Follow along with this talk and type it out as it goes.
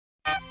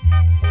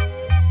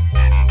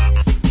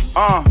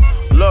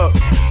Look,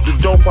 the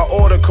dope I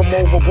order come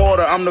over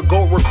border. I'm the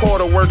GOAT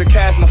recorder. Word to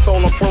cast my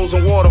soul in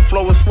frozen water.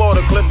 Flow is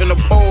slaughter. Clipping the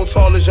pole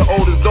tall as your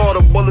oldest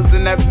daughter. Bullets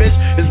in that bitch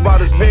is about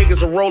as big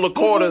as a roll of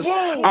quarters.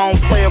 I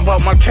don't play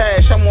about my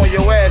cash. I'm on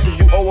your ass if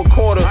you owe a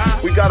quarter.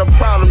 We got a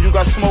problem. You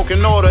got smoke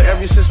in order.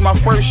 Ever since my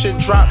first shit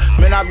dropped,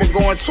 man, I've been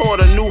going toward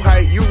a new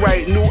height. You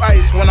right, new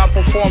ice when I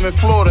perform in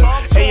Florida.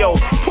 Ayo,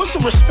 put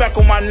some respect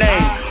on my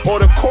name,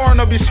 or the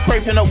coroner be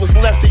scraping up what's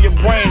left of your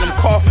brain. I'm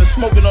coughing,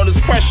 smoking on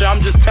this pressure.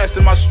 I'm just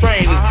testing my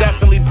strain. It's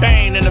definitely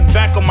pain in the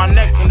back of my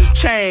neck from the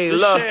chain.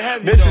 Look,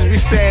 bitches be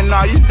saying,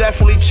 nah, you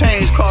definitely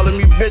changed. Calling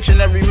me bitch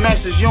in every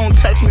message. You don't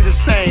text me the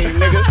same,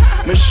 nigga.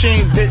 Machine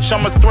bitch,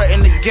 I'ma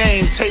threaten the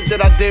game. Tape that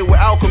I did with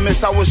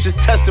Alchemist, I was just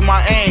testing my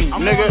aim,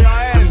 nigga.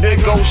 Them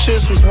big gold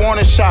shits was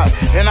warning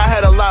shots, and I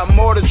had a lot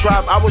more to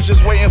drop. I was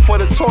just waiting for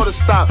the tour to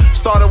stop.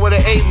 Started with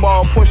an 8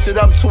 ball, pushed it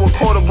up to a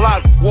quarter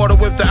block. Water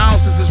with the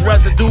ounces is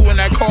residue in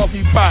that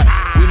coffee pot.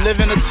 We live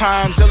in the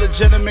times,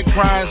 illegitimate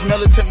crimes,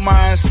 militant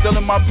minds, still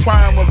in my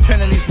prime when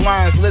penning these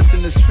lines.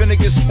 Listen, it's finna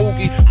get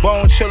spooky,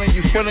 bone chilling,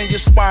 you feeling your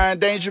spine.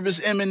 Dangerous,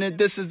 imminent,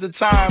 this is the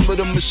time of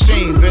the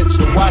machine, bitch.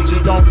 The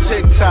watches don't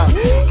tick-tock.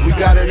 We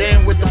got it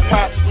in with the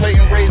pots,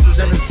 plating razors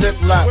in the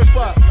ziplock.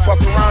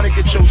 Fuck around and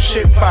get your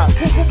shit popped.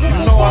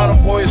 You know how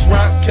them boys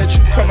rock, catch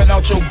you coming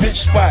out your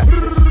bitch spot.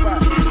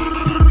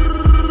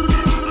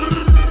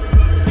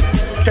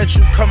 Catch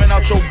you coming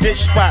out your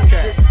bitch spot.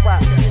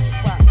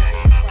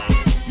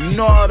 You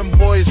know how them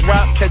boys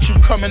rock, catch you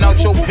coming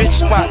out your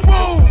bitch spot.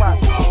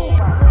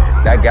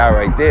 That guy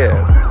right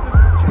there,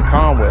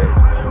 Conway,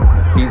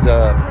 he's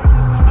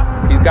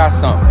got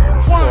something.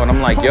 And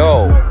I'm like,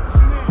 yo,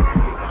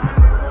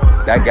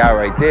 that guy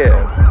right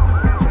there,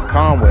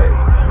 Conway,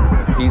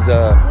 he's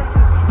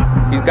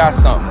got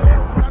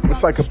something.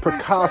 It's like a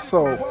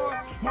Picasso,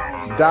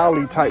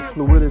 Dali type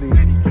fluidity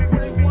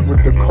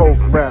with the coke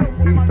rap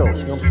ethos,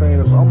 you know what I'm saying?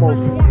 It's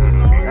almost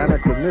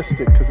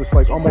anachronistic because it's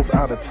like almost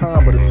out of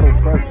time, but it's so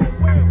present.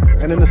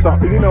 And then it's,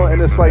 you know,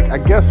 and it's like, I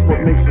guess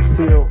what makes it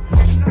feel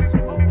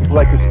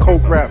like it's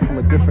coke rap from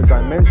a different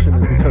dimension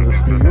is because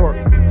it's New York,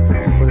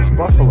 but it's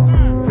Buffalo.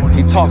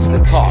 He talks the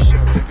talk,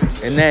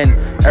 and then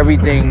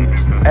everything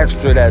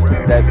extra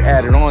that's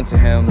added on to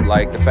him,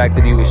 like the fact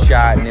that he was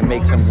shot and it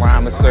makes him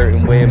rhyme a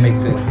certain way, it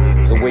makes it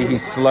the way he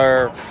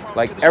slur,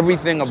 like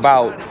everything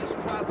about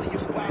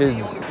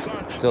his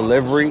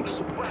delivery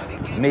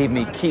made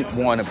me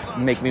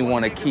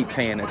want to keep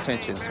paying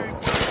attention to him.